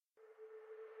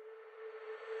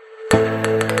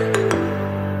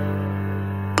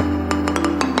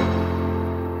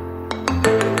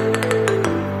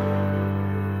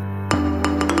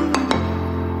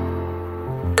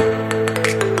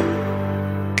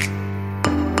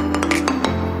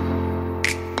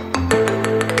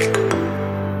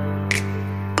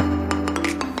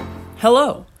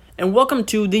Hello, and welcome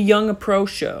to the Young Pro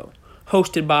Show,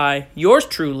 hosted by yours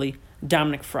truly,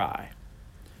 Dominic Fry.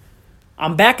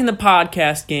 I'm back in the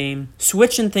podcast game,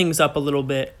 switching things up a little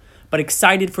bit, but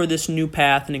excited for this new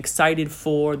path and excited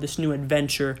for this new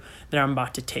adventure that I'm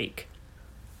about to take.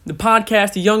 The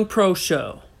podcast, the Young Pro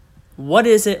Show. What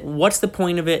is it? What's the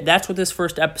point of it? That's what this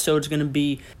first episode is going to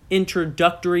be.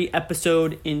 Introductory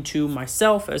episode into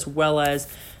myself as well as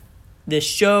this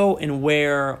show and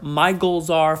where my goals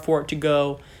are for it to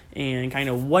go and kind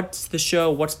of what's the show,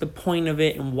 what's the point of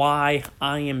it, and why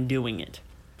I am doing it.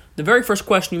 The very first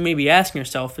question you may be asking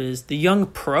yourself is, the Young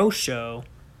Pro Show,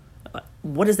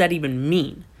 what does that even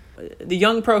mean? The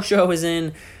Young Pro Show is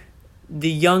in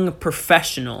the Young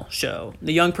Professional Show,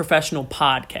 the Young Professional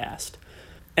Podcast.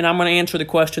 And I'm going to answer the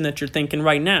question that you're thinking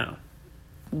right now.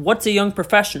 What's a young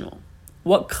professional?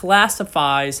 What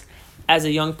classifies as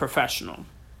a young professional?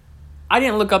 I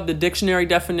didn't look up the dictionary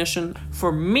definition.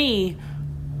 For me,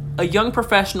 a young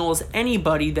professional is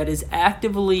anybody that is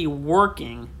actively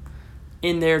working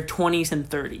in their 20s and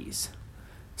 30s.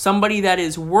 Somebody that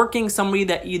is working, somebody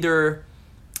that either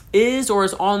is or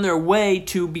is on their way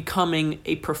to becoming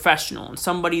a professional, and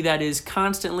somebody that is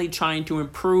constantly trying to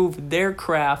improve their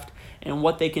craft and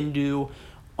what they can do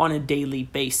on a daily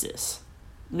basis.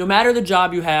 No matter the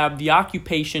job you have, the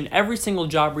occupation, every single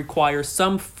job requires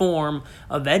some form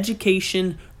of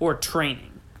education or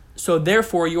training. So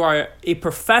therefore, you are a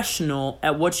professional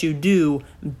at what you do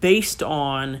based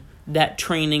on that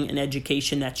training and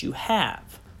education that you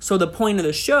have. So the point of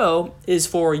the show is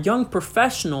for young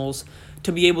professionals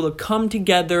to be able to come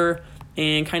together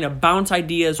and kind of bounce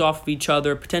ideas off of each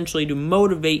other, potentially to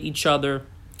motivate each other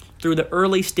through the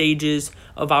early stages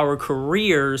of our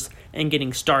careers and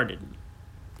getting started.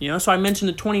 So I mentioned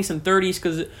the 20s and 30s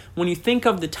because when you think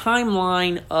of the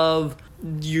timeline of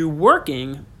you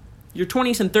working, your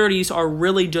 20s and 30s are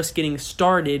really just getting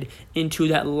started into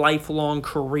that lifelong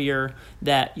career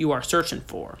that you are searching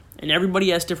for. And everybody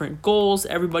has different goals.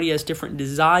 Everybody has different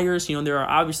desires. There are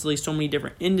obviously so many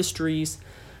different industries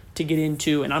to get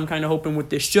into. And I'm kind of hoping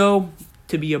with this show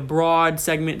to be a broad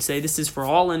segment, say this is for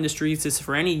all industries. This is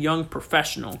for any young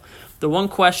professional. The one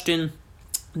question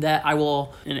that I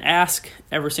will ask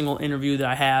every single interview that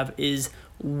I have is,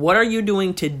 what are you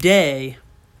doing today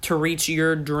to reach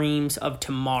your dreams of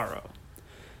tomorrow?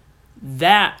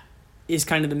 That is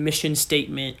kind of the mission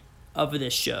statement of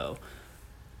this show.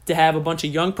 To have a bunch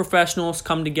of young professionals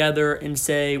come together and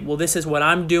say, well, this is what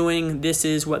I'm doing. This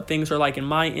is what things are like in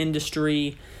my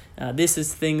industry. This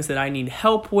is things that I need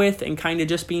help with, and kind of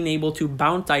just being able to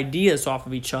bounce ideas off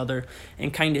of each other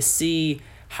and kind of see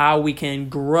how we can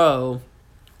grow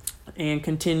and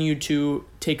continue to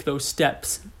take those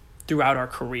steps throughout our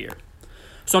career.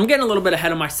 So I'm getting a little bit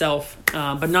ahead of myself,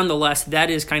 but nonetheless, that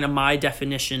is kind of my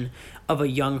definition of a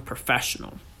young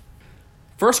professional.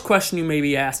 First question you may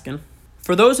be asking,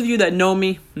 for those of you that know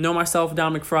me, know myself,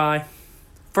 Dominic Fry,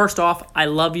 first off, I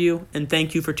love you and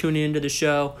thank you for tuning into the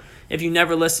show. If you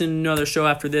never listen to another show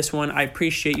after this one, I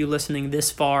appreciate you listening this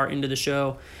far into the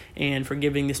show and for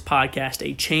giving this podcast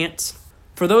a chance.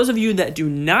 For those of you that do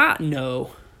not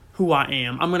know who I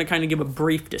am, I'm going to kind of give a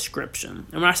brief description.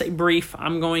 And when I say brief,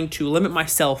 I'm going to limit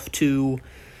myself to,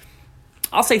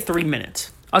 I'll say 3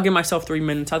 minutes. I'll give myself 3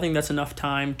 minutes. I think that's enough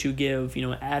time to give,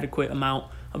 an adequate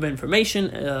amount of information,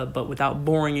 but without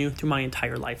boring you through my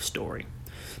entire life story.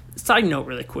 Side note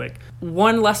really quick.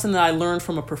 One lesson that I learned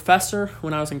from a professor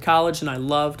when I was in college and I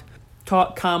loved,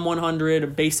 taught COM 100, a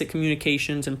basic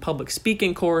communications and public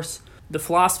speaking course. The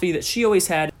philosophy that she always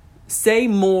had, say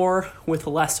more with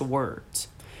less words.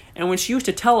 And when she used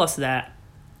to tell us that,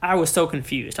 I was so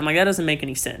confused. I'm like, that doesn't make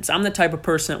any sense. I'm the type of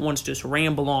person that wants to just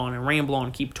ramble on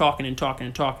and keep talking and talking,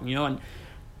 and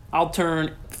I'll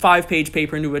turn 5-page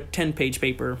paper into a 10-page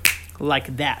paper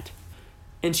like that.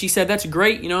 And she said, that's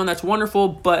great, and that's wonderful,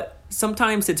 but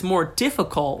sometimes it's more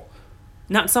difficult,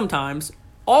 not sometimes,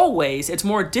 always it's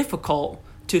more difficult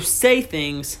to say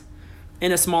things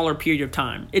in a smaller period of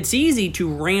time. It's easy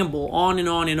to ramble on and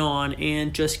on and on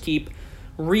and just keep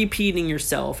repeating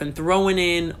yourself and throwing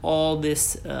in all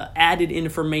this added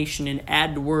information and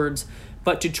added words,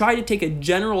 but to try to take a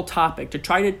general topic, to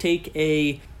try to take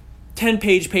a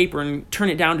 10-page paper and turn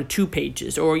it down to 2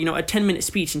 pages, or a 10-minute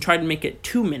speech and try to make it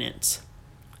 2 minutes,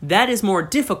 that is more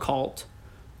difficult,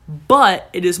 but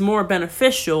it is more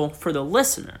beneficial for the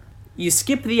listener. You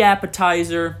skip the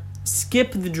appetizer,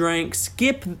 skip the drink,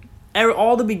 skip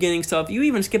all the beginning stuff, you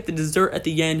even skip the dessert at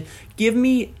the end. Give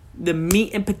me the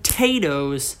meat and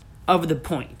potatoes of the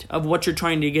point, of what you're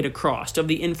trying to get across, of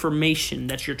the information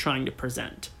that you're trying to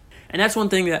present. And that's one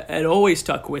thing that had always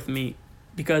stuck with me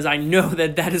because I know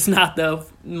that is not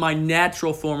my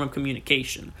natural form of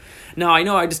communication. Now, I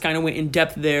know I just kind of went in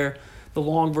depth there, the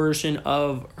long version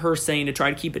of her saying to try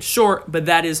to keep it short, but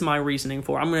that is my reasoning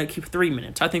for it. I'm going to keep 3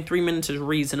 minutes. I think 3 minutes is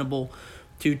reasonable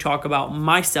to talk about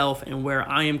myself and where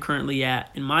I am currently at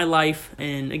in my life,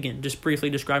 and again, just briefly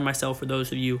describe myself for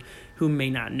those of you who may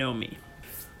not know me.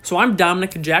 So I'm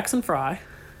Dominic Jackson Fry,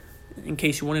 in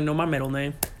case you want to know my middle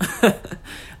name.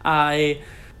 I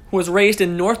was raised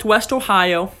in Northwest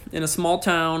Ohio, in a small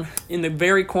town in the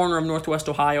very corner of Northwest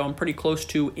Ohio. I'm pretty close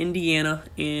to Indiana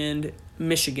and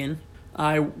Michigan.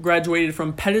 I graduated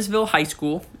from Pettisville High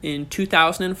School in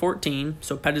 2014,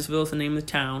 so Pettisville is the name of the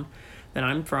town that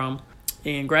I'm from,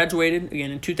 and graduated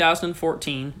again in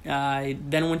 2014. I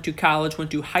then went to college,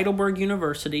 went to Heidelberg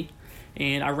University,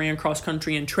 and I ran cross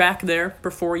country and track there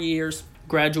for 4 years.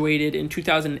 Graduated in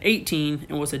 2018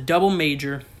 and was a double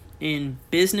major in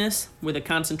business with a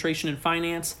concentration in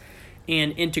finance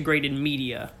and integrated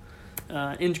media.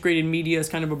 Integrated media is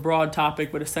kind of a broad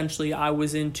topic, but essentially I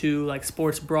was into like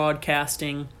sports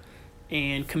broadcasting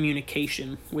and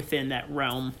communication within that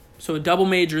realm. So a double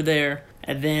major there,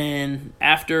 and then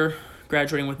after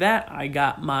graduating with that, I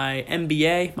got my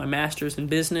MBA, my Master's in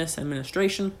Business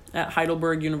Administration at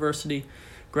Heidelberg University.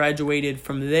 Graduated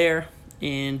from there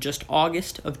in just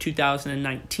August of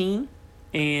 2019,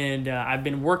 and I've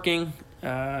been working.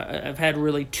 I've had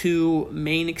really two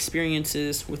main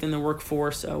experiences within the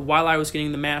workforce. While I was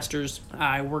getting the master's,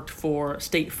 I worked for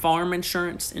State Farm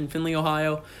Insurance in Findlay,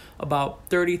 Ohio, about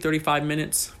 35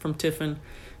 minutes from Tiffin,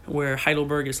 where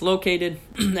Heidelberg is located.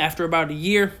 After about a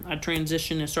year, I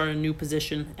transitioned and started a new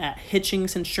position at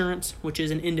Hitchings Insurance, which is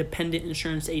an independent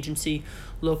insurance agency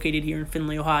located here in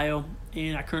Findlay, Ohio.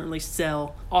 And I currently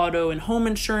sell auto and home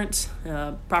insurance,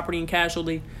 property and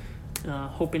casualty,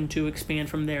 hoping to expand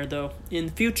from there, though, in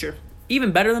the future.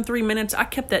 Even better than 3 minutes, I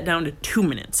kept that down to 2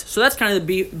 minutes. So that's kind of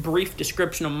the brief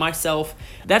description of myself.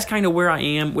 That's kind of where I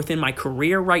am within my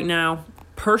career right now.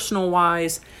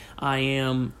 Personal-wise, I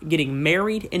am getting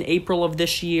married in April of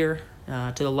this year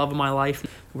to the love of my life.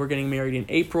 We're getting married in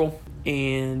April,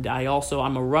 and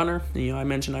I'm a runner. I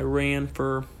mentioned I ran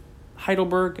for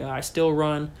Heidelberg. I still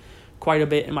run quite a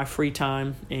bit in my free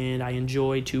time, and I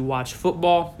enjoy to watch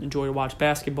football, enjoy to watch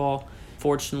basketball.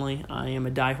 Fortunately, I am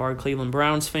a diehard Cleveland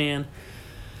Browns fan,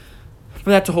 but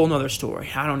that's a whole nother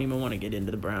story. I don't even want to get into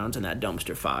the Browns and that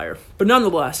dumpster fire. But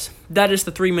nonetheless, that is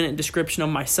the 3-minute description of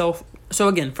myself. So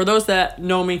again, for those that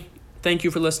know me, thank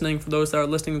you for listening. For those that are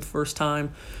listening the first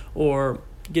time or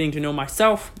getting to know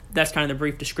myself, that's kind of the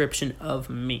brief description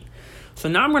of me. So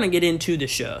now I'm going to get into the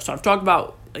show. So I've talked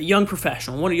about a young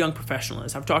professional, what a young professional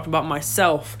is. I've talked about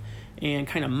myself and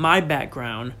kind of my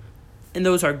background, and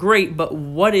those are great, but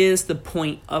what is the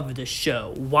point of the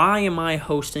show? Why am I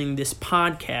hosting this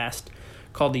podcast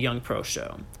called The Young Pro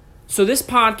Show? So this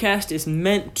podcast is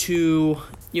meant to,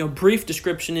 brief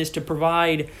description is to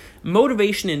provide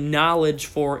motivation and knowledge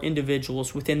for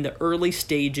individuals within the early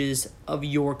stages of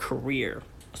your career.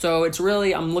 So it's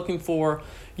really, I'm looking for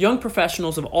young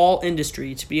professionals of all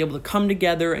industries to be able to come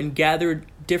together and gather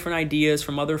different ideas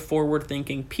from other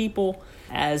forward-thinking people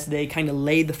as they kind of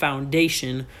lay the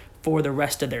foundation for the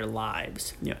rest of their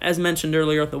lives. As mentioned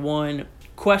earlier, the one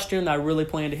question that I really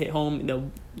plan to hit home, the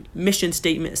mission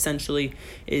statement essentially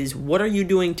is, what are you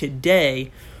doing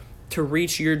today to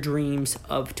reach your dreams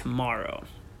of tomorrow?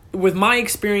 With my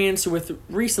experience with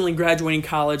recently graduating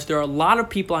college, there are a lot of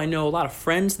people I know, a lot of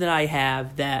friends that I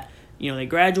have that, they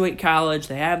graduate college,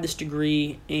 they have this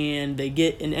degree, and they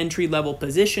get an entry-level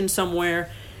position somewhere,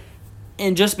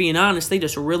 and just being honest, they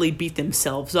just really beat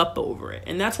themselves up over it.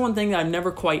 And that's one thing that I've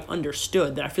never quite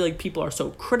understood, that I feel like people are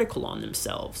so critical on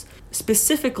themselves.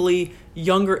 Specifically,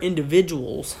 younger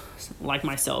individuals like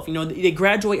myself. They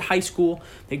graduate high school,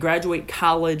 they graduate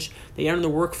college, they enter the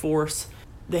workforce.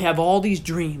 They have all these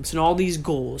dreams and all these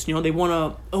goals. They want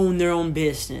to own their own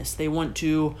business. They want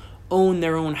to own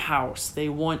their own house. They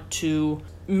want to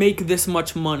make this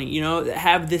much money,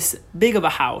 have this big of a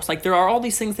house. Like, there are all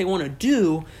these things they want to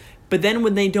do, but then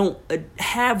when they don't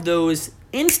have those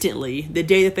instantly, the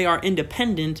day that they are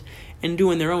independent and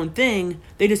doing their own thing,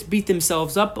 they just beat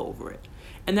themselves up over it.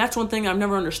 And that's one thing I've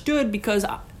never understood, because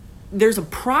there's a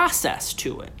process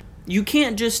to it. You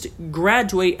can't just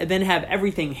graduate and then have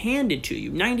everything handed to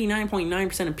you.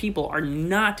 99.9% of people are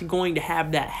not going to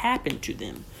have that happen to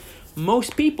them.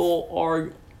 Most people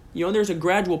are, there's a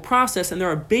gradual process, and there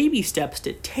are baby steps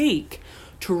to take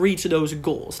to reach those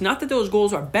goals. Not that those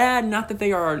goals are bad, not that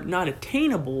they are not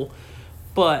attainable,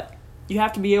 but you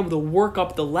have to be able to work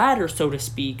up the ladder, so to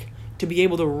speak, to be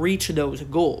able to reach those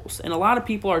goals. And a lot of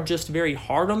people are just very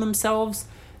hard on themselves,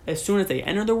 as soon as they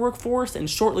enter the workforce, and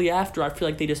shortly after, I feel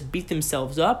like they just beat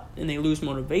themselves up and they lose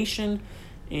motivation,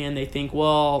 and they think,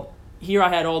 well, here I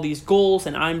had all these goals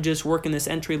and I'm just working this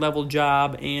entry-level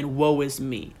job and woe is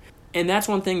me. And that's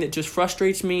one thing that just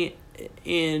frustrates me,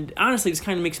 and honestly just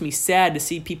kind of makes me sad to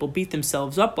see people beat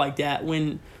themselves up like that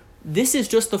when this is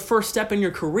just the first step in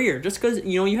your career. Just because,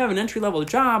 you have an entry-level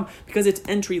job, because it's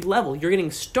entry-level, you're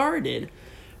getting started.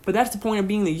 But that's the point of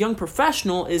being the young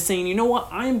professional, is saying, you know what,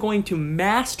 I am going to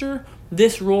master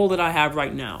this role that I have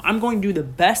right now. I'm going to do the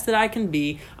best that I can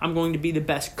be. I'm going to be the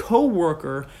best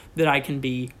coworker that I can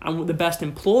be. I'm the best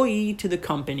employee to the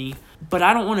company. But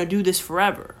I don't want to do this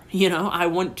forever. I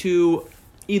want to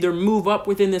either move up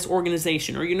within this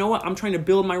organization, or I'm trying to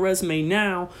build my resume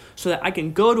now so that I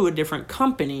can go to a different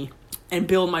company and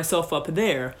build myself up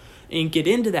there and get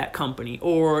into that company,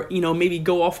 or maybe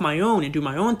go off my own and do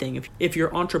my own thing. If you're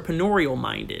entrepreneurial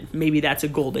minded, maybe that's a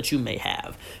goal that you may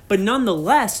have. But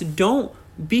nonetheless, don't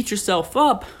beat yourself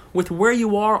up with where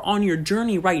you are on your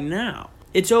journey right now.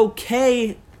 It's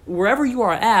okay wherever you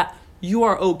are at. You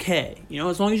are okay.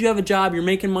 As long as you have a job, you're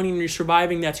making money and you're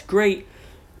surviving, that's great.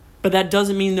 But that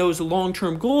doesn't mean those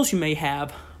long-term goals you may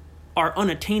have are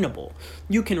unattainable.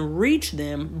 You can reach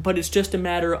them, but it's just a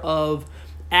matter of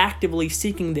actively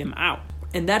seeking them out.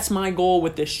 And that's my goal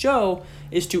with this show,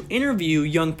 is to interview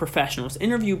young professionals,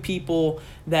 interview people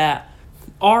that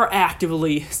are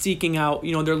actively seeking out,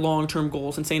 their long-term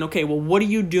goals, and saying, okay, well, what are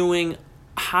you doing?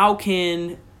 How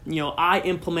can, I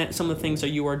implement some of the things that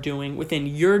you are doing within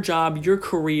your job, your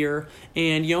career,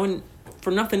 and, and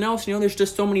for nothing else, there's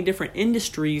just so many different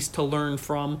industries to learn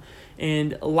from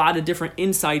and a lot of different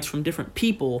insights from different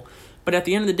people. But at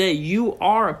the end of the day, you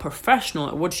are a professional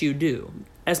at what you do.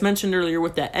 As mentioned earlier,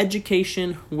 with that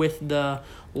education, with the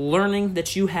learning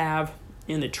that you have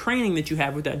and the training that you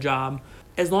have with that job,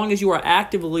 as long as you are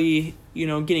actively,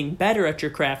 getting better at your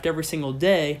craft every single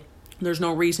day, there's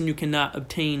no reason you cannot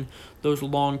obtain those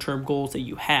long-term goals that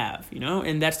you have,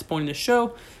 and that's the point of the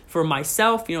show. For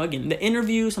myself, again, the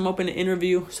interviews, I'm open to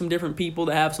interview some different people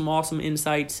that have some awesome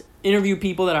insights, interview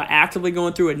people that are actively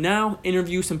going through it now,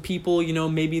 interview some people,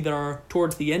 maybe that are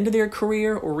towards the end of their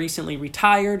career or recently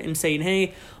retired, and saying,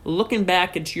 hey, looking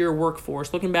back at your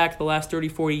workforce, looking back at the last 30,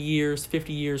 40 years,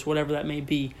 50 years, whatever that may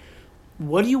be,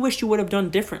 what do you wish you would have done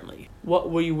differently? What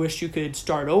will you wish you could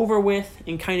start over with,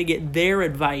 and kind of get their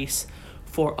advice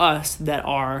for us that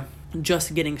are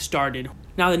just getting started.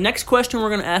 Now, the next question we're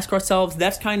going to ask ourselves,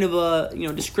 that's kind of a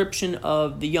description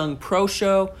of the Young Pro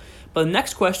Show. But the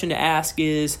next question to ask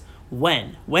is,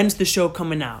 when? When's the show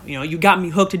coming out? You got me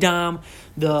hooked, Dom.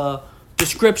 The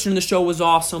description of the show was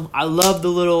awesome. I love the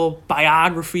little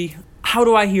biography. How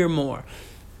do I hear more?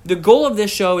 The goal of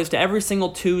this show is to every single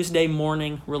Tuesday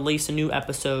morning release a new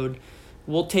episode.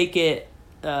 We'll take it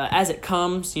as it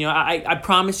comes. I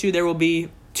promise you there will be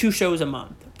 2 shows a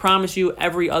month. Promise you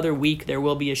every other week there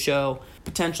will be a show.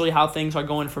 Potentially how things are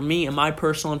going for me in my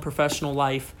personal and professional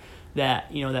life,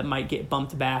 that that might get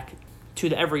bumped back to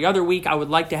the every other week. I would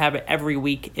like to have it every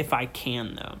week if I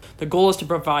can, though. The goal is to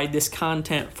provide this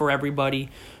content for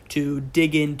everybody to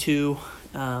dig into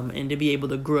and to be able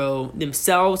to grow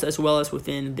themselves as well as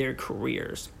within their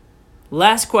careers.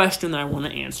 Last question that I want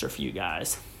to answer for you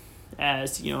guys,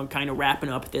 as kind of wrapping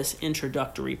up this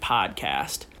introductory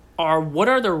podcast, what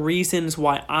are the reasons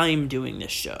why I'm doing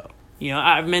this show?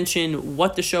 I've mentioned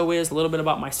what the show is, a little bit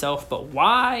about myself, but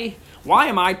why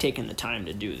am I taking the time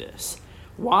to do this?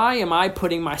 Why am I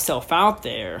putting myself out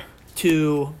there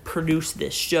to produce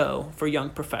this show for young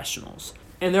professionals?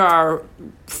 And there are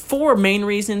 4 main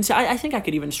reasons. I think I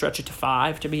could even stretch it to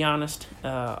 5, to be honest,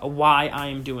 why I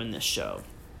am doing this show.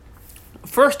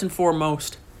 First and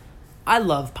foremost, I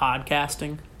love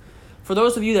podcasting. For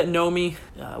those of you that know me,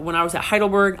 when I was at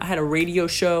Heidelberg, I had a radio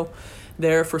show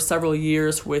there for several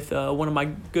years with one of my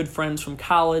good friends from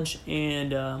college,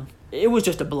 and it was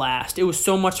just a blast. It was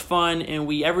so much fun, and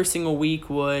we every single week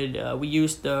we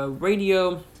used the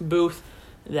radio booth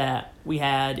that we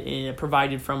had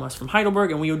provided from us from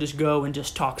Heidelberg, and we would just go and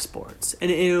just talk sports, and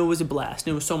it was a blast.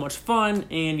 It was so much fun,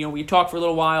 and we talk for a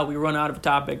little while, we run out of a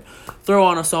topic, throw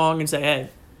on a song, and say, hey,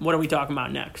 what are we talking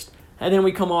about next? And then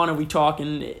we come on and we talk,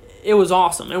 and it was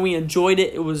awesome, and we enjoyed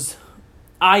it.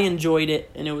 I enjoyed it,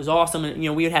 and it was awesome.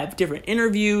 And we would have different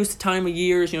interviews, time of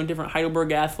years. Different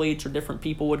Heidelberg athletes or different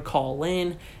people would call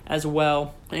in as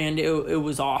well, and it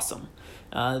was awesome.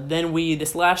 Then we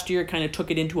this last year kind of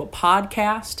took it into a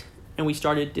podcast, and we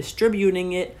started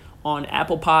distributing it on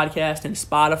Apple Podcast and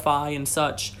Spotify and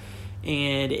such.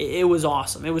 And it was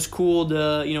awesome. It was cool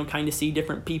to, kind of see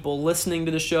different people listening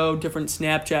to the show, different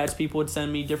Snapchats people would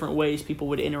send me, different ways people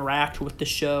would interact with the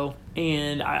show.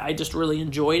 And I just really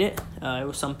enjoyed it. It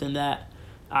was something that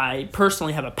I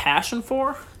personally have a passion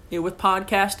for with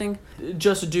podcasting,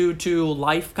 just due to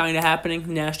life kind of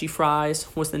happening. Nasty Fries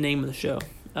was the name of the show.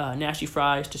 Nasty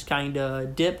Fries just kind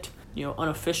of dipped,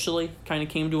 unofficially, kind of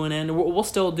came to an end. We'll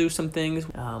still do some things.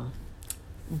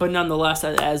 But nonetheless,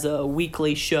 as a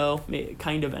weekly show, it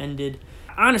kind of ended.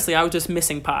 Honestly, I was just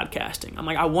missing podcasting. I'm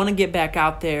like, I want to get back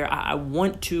out there. I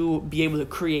want to be able to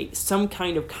create some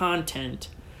kind of content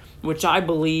which I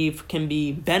believe can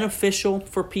be beneficial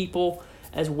for people,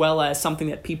 as well as something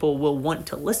that people will want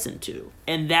to listen to.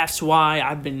 And that's why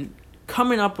I've been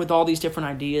coming up with all these different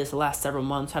ideas the last several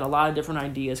months. Had a lot of different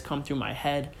ideas come through my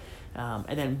head.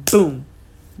 And then, boom,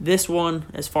 this one,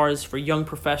 as far as for young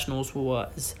professionals,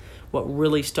 was what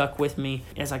really stuck with me.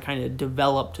 As I kind of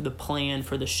developed the plan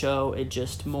for the show, it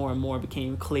just more and more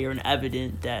became clear and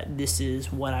evident that this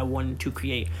is what I wanted to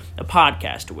create a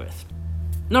podcast with.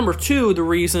 Number 2, the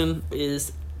reason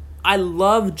is I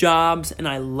love jobs and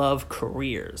I love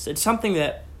careers. It's something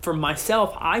that, for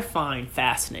myself, I find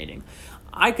fascinating.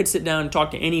 I could sit down and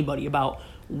talk to anybody about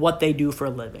what they do for a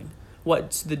living.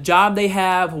 What's the job they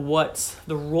have, what's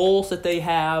the roles that they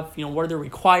have, what are the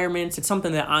requirements. It's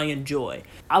something that I enjoy.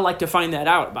 I like to find that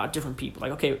out about different people.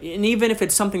 Like, okay, and even if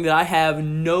it's something that I have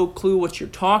no clue what you're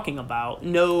talking about,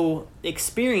 no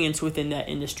experience within that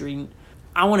industry,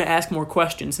 I want to ask more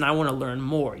questions and I want to learn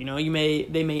more. They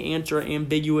may answer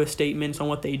ambiguous statements on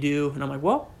what they do, and I'm like,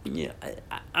 well, yeah,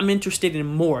 I'm interested in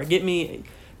more. Get me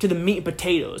to the meat and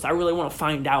potatoes. I really want to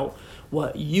find out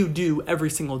what you do every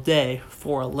single day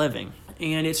for a living.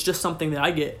 And it's just something that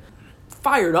I get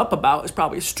fired up about, is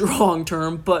probably a strong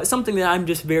term, but something that I'm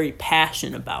just very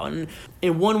passionate about. And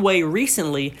in one way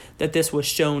recently that this was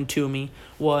shown to me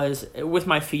was with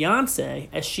my fiance,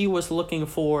 as she was looking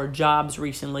for jobs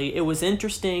recently. It was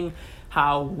interesting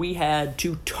how we had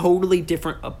 2 totally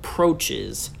different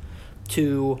approaches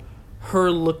to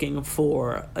her looking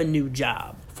for a new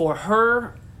job. For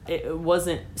her, it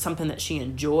wasn't something that she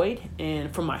enjoyed,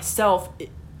 and for myself,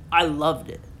 I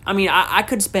loved it. I mean, I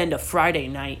could spend a Friday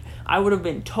night. I would have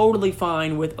been totally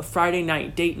fine with a Friday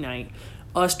night date night,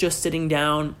 us just sitting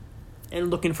down and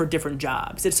looking for different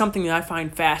jobs. It's something that I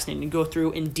find fascinating to go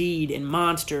through Indeed and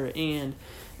Monster and,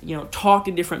 talk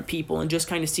to different people and just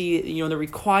kind of see, the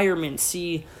requirements,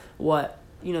 see what,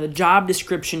 the job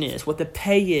description is, what the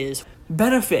pay is,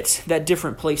 benefits that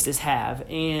different places have,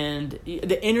 and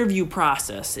the interview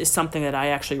process is something that I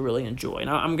actually really enjoy. And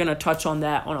I'm going to touch on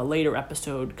that on a later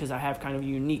episode because I have kind of a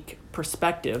unique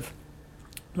perspective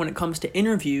when it comes to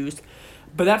interviews,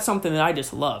 but that's something that I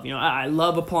just love. I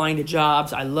love applying to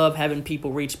jobs. I love having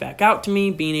people reach back out to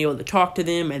me, being able to talk to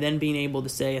them, and then being able to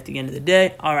say at the end of the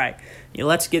day, all right,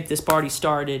 let's get this party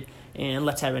started and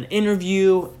let's have an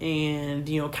interview and,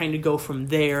 kind of go from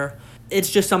there. It's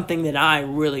just something that I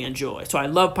really enjoy. So I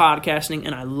love podcasting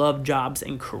and I love jobs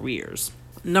and careers.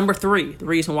 Number 3, the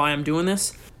reason why I'm doing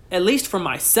this, at least for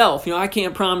myself, I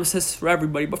can't promise this for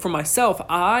everybody, but for myself,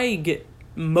 I get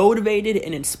motivated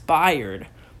and inspired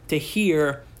to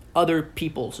hear other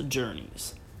people's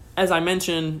journeys. As I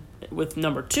mentioned with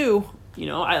number 2,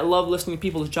 I love listening to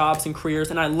people's jobs and careers,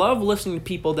 and I love listening to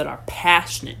people that are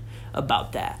passionate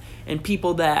about that, and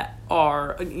people that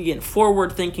are, again,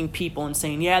 forward-thinking people and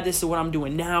saying, yeah, this is what I'm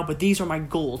doing now, but these are my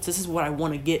goals. This is what I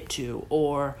want to get to,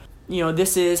 or,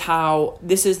 this is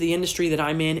the industry that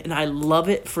I'm in, and I love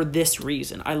it for this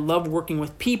reason. I love working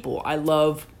with people. I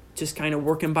love just kind of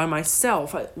working by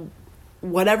myself.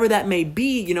 Whatever that may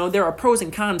be, there are pros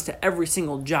and cons to every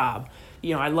single job.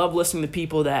 I love listening to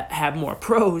people that have more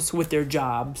pros with their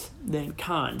jobs than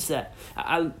cons. That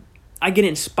I get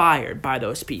inspired by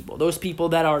those people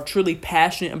that are truly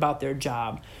passionate about their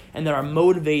job and that are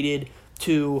motivated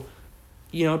to,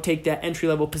 take that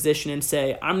entry-level position and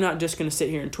say, I'm not just going to sit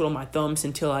here and twiddle my thumbs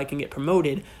until I can get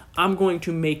promoted. I'm going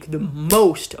to make the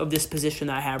most of this position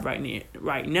that I have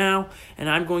right now, and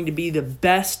I'm going to be the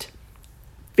best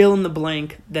fill in the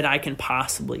blank that I can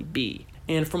possibly be.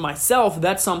 And for myself,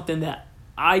 that's something that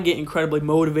I get incredibly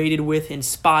motivated with,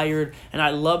 inspired, and I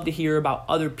love to hear about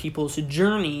other people's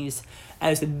journeys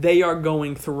as they are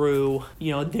going through,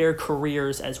 their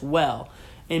careers as well.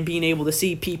 And being able to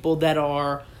see people that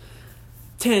are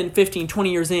 10, 15,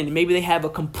 20 years in, and maybe they have a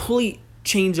complete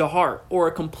change of heart or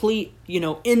a complete,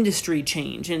 industry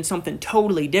change and something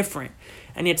totally different.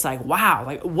 And it's like,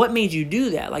 wow, what made you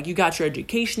do that? You got your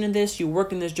education in this, you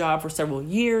worked in this job for several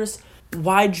years,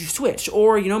 why'd you switch?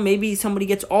 Or, maybe somebody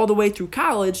gets all the way through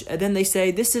college and then they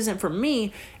say, this isn't for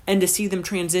me. And to see them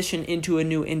transition into a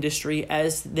new industry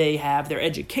as they have their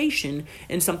education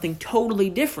in something totally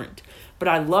different. But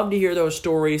I love to hear those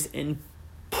stories, and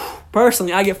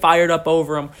personally, I get fired up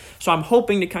over them. So I'm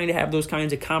hoping to kind of have those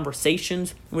kinds of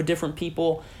conversations with different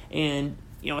people and,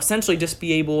 essentially just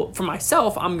be able, for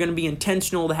myself, I'm going to be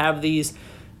intentional to have these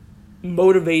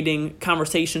motivating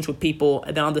conversations with people,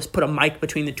 and then I'll just put a mic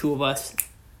between the two of us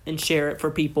and share it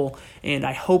for people. And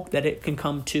I hope that it can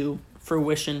come to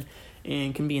fruition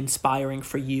and can be inspiring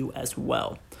for you as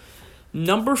well.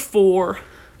 Number 4,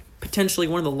 potentially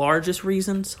one of the largest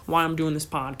reasons why I'm doing this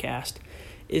podcast,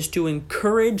 is to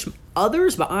encourage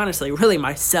others, but honestly, really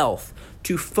myself,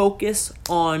 to focus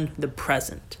on the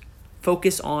present.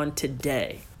 Focus on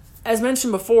today. As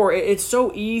mentioned before, it's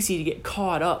so easy to get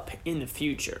caught up in the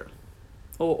future.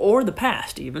 Or the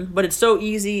past even, but it's so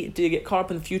easy to get caught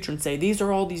up in the future and say, these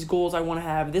are all these goals I want to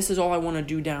have, this is all I want to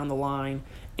do down the line,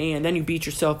 and then you beat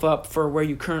yourself up for where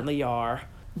you currently are.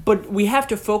 But we have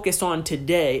to focus on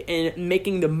today and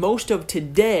making the most of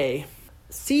today,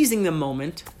 seizing the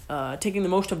moment, taking the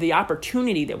most of the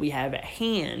opportunity that we have at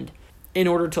hand in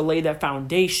order to lay that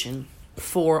foundation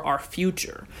for our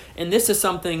future. And this is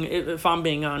something, if I'm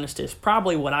being honest, is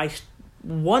probably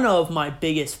one of my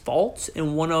biggest faults,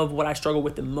 and one of what I struggle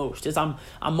with the most is I'm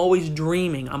always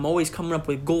dreaming. I'm always coming up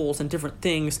with goals and different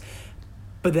things,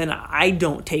 but then I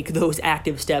don't take those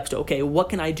active steps to, okay, what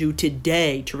can I do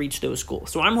today to reach those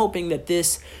goals? So I'm hoping that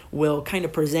this will kind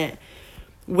of present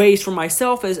ways for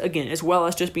myself as well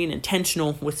as just being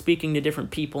intentional with speaking to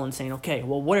different people and saying, okay,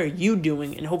 well, what are you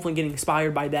doing? And hopefully getting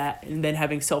inspired by that, and then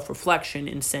having self-reflection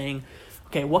and saying,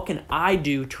 okay, what can I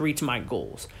do to reach my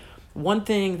goals? One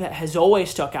thing that has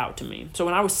always stuck out to me. So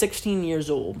when I was 16 years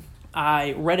old,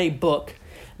 I read a book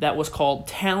that was called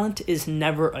Talent is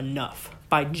Never Enough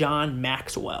by John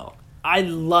Maxwell. I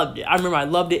loved it. I remember I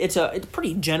loved it. It's a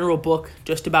pretty general book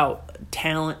just about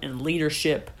talent and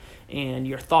leadership and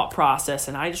your thought process.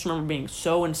 And I just remember being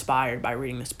so inspired by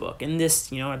reading this book. And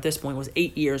this, at this point was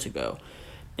 8 years ago.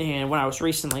 And when I was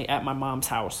recently at my mom's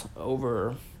house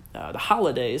over the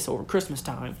holidays, over Christmas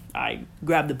time, I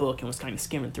grabbed the book and was kind of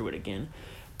skimming through it again.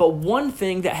 But one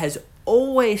thing that has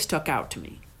always stuck out to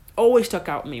me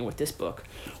with this book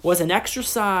was an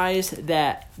exercise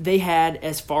that they had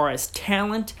as far as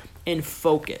talent and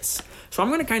focus. So I'm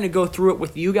going to kind of go through it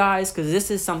with you guys because this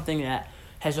is something that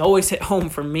has always hit home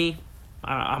for me.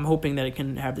 I'm hoping that it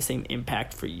can have the same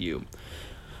impact for you.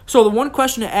 So the one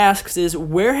question it asks is,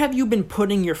 where have you been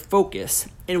putting your focus,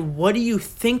 and what do you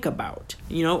think about?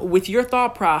 With your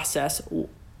thought process,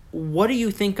 what do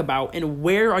you think about, and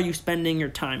where are you spending your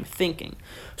time thinking?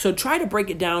 So try to break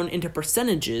it down into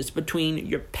percentages between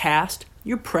your past,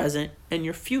 your present, and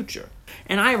your future.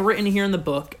 And I have written here in the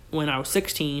book when I was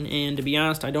 16, and to be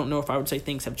honest, I don't know if I would say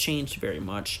things have changed very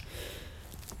much.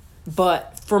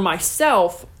 But for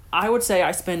myself, I would say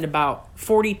I spend about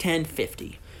 40, 10,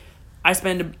 50. I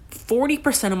spend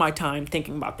 40% of my time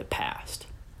thinking about the past.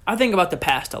 I think about the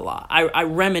past a lot. I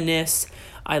reminisce.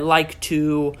 I like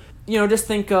to, just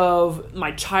think of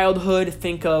my childhood,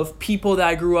 think of people that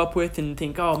I grew up with and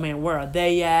think, oh man, where are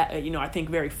they at? I think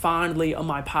very fondly of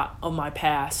my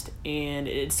past, and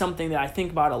it's something that I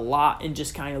think about a lot and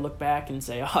just kind of look back and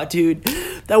say, oh dude,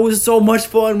 that was so much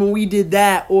fun when we did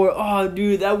that, or oh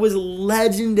dude, that was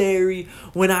legendary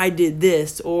when I did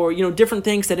this, or different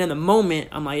things that in the moment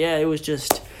I'm like, yeah, it was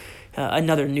just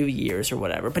another New Year's or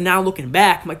whatever. But now looking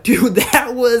back, I'm like, dude,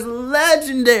 that was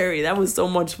legendary. That was so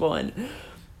much fun.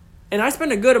 And I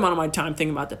spend a good amount of my time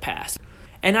thinking about the past.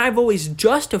 And I've always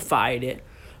justified it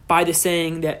by the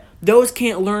saying that those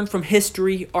can't learn from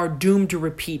history are doomed to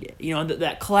repeat it.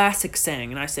 That classic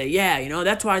saying. And I say, yeah,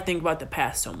 that's why I think about the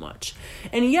past so much.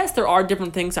 And yes, there are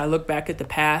different things I look back at the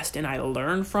past and I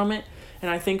learn from it. And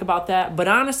I think about that. But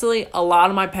honestly, a lot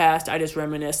of my past, I just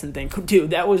reminisce and think, dude,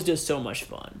 that was just so much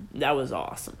fun. That was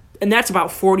awesome. And that's about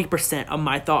 40% of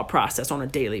my thought process on a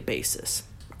daily basis.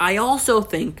 I also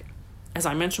think, as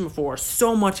I mentioned before,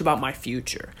 so much about my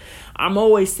future. I'm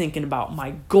always thinking about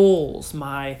my goals,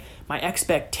 my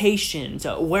expectations,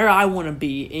 where I want to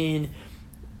be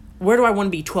where do I want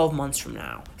to be 12 months from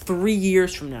now, 3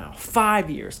 years from now,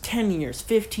 5 years, 10 years,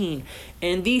 15.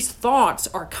 And these thoughts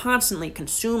are constantly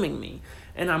consuming me.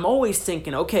 And I'm always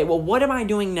thinking, okay, well, what am I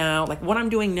doing now? Like what I'm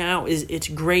doing now it's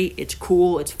great, it's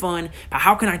cool, it's fun, but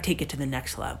how can I take it to the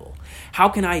next level? How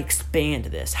can I expand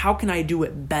this? How can I do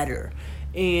it better?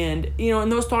 And,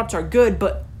 and those thoughts are good,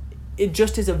 but it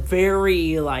just is a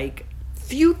very,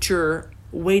 future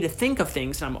way to think of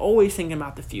things. And I'm always thinking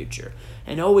about the future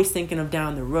and always thinking of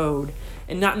down the road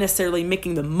and not necessarily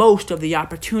making the most of the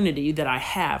opportunity that I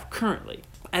have currently.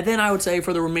 And then I would say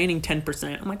for the remaining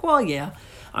 10%, I'm like, well, yeah.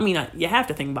 I mean, you have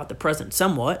to think about the present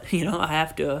somewhat. I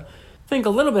have to think a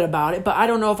little bit about it, but I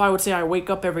don't know if I would say I wake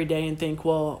up every day and think,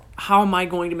 well, how am I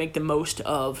going to make the most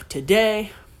of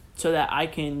today so that I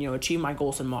can, achieve my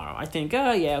goals tomorrow? I think,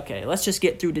 okay, let's just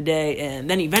get through today, and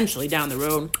then eventually down the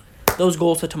road, those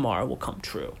goals of tomorrow will come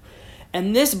true.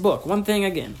 And this book, one thing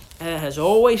again, has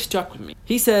always stuck with me.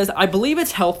 He says, I believe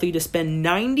it's healthy to spend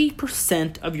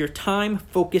 90% of your time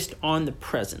focused on the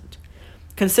present.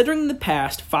 Considering the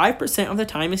past, 5% of the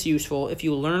time is useful if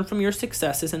you learn from your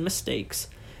successes and mistakes.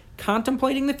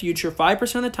 Contemplating the future,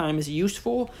 5% of the time is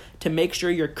useful to make sure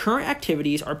your current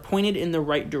activities are pointed in the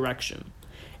right direction.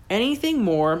 Anything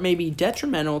more may be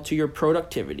detrimental to your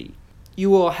productivity. You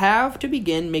will have to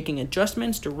begin making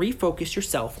adjustments to refocus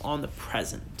yourself on the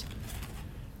present.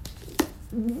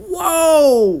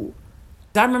 Whoa!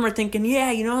 I remember thinking,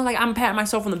 I'm patting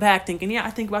myself on the back thinking, I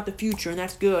think about the future and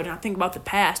that's good. And I think about the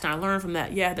past and I learn from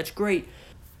that. Yeah, that's great.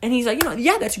 And he's like,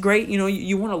 that's great.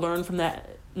 You want to learn from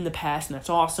that in the past and that's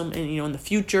awesome. And, in the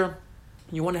future,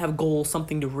 you want to have goals,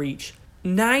 something to reach.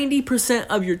 90%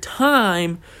 of your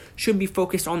time should be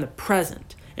focused on the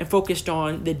present and focused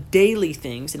on the daily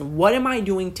things. And what am I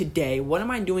doing today? What am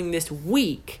I doing this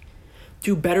week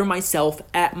to better myself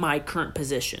at my current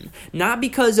position? Not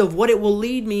because of what it will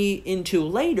lead me into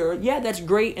later. Yeah, that's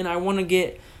great, and I want to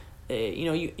get,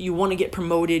 you want to get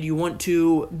promoted. You want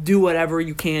to do whatever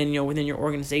you can, within your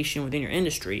organization, within your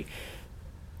industry.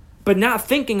 But not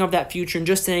thinking of that future and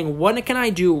just saying, what can I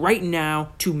do right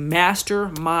now to master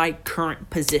my current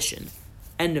position?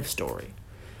 End of story.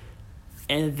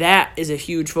 And that is a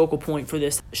huge focal point for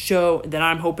this show that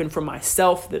I'm hoping for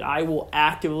myself that I will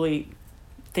actively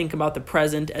think about the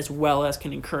present as well as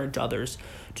can encourage others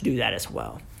to do that as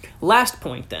well. Last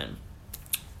point then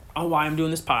on why I'm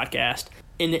doing this podcast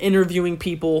and interviewing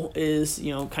people is,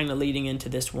 kind of leading into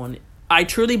this one. I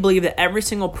truly believe that every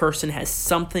single person has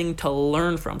something to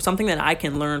learn from, something that I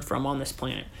can learn from on this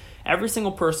planet. Every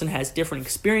single person has different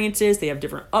experiences. They have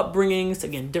different upbringings,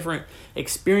 again, different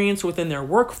experience within their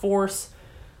workforce.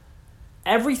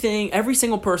 Every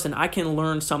single person, I can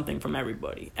learn something from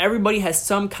everybody. Everybody has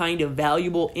some kind of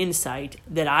valuable insight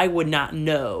that I would not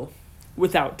know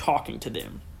without talking to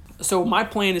them. So my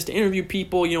plan is to interview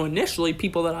people, initially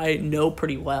people that I know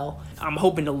pretty well. I'm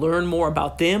hoping to learn more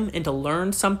about them and to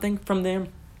learn something from them,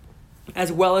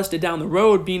 as well as to down the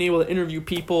road being able to interview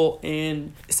people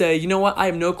and say, you know what, I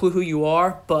have no clue who you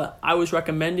are, but I was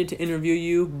recommended to interview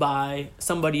you by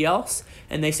somebody else,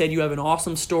 and they said you have an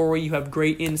awesome story, you have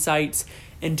great insights,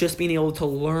 and just being able to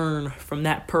learn from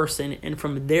that person and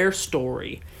from their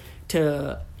story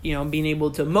to, being able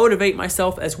to motivate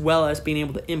myself as well as being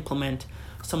able to implement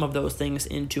some of those things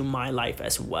into my life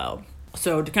as well.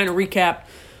 So to kind of recap,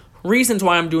 reasons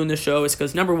why I'm doing this show is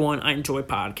because, number one, I enjoy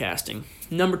podcasting.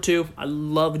 Number two, I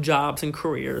love jobs and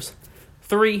careers.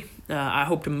 3, I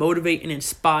hope to motivate and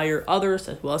inspire others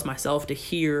as well as myself to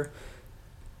hear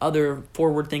other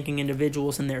forward-thinking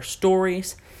individuals and their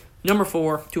stories. Number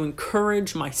 4, to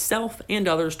encourage myself and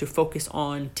others to focus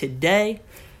on today.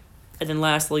 And then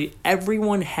lastly,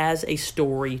 everyone has a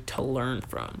story to learn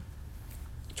from.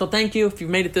 So thank you. If you've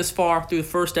made it this far through the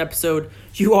first episode,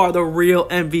 you are the real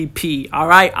MVP. All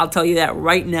right? I'll tell you that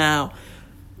right now.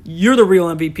 You're the real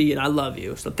MVP, and I love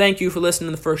you. So thank you for listening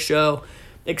to the first show.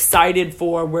 Excited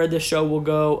for where this show will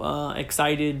go.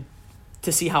 Excited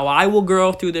to see how I will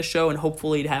grow through this show and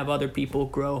hopefully to have other people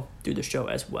grow through the show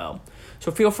as well.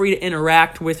 So feel free to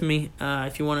interact with me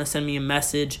if you want to send me a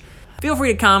message. Feel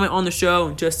free to comment on the show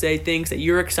and just say things that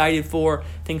you're excited for,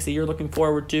 things that you're looking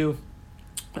forward to.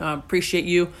 Appreciate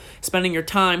you spending your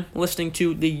time listening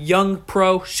to the Young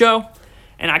Pro Show,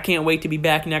 and I can't wait to be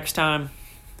back next time.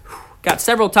 Got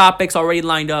several topics already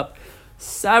lined up,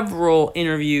 several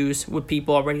interviews with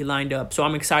people already lined up, so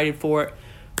I'm excited for it.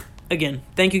 Again,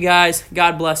 thank you guys.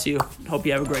 God bless you. Hope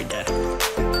you have a great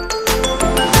day.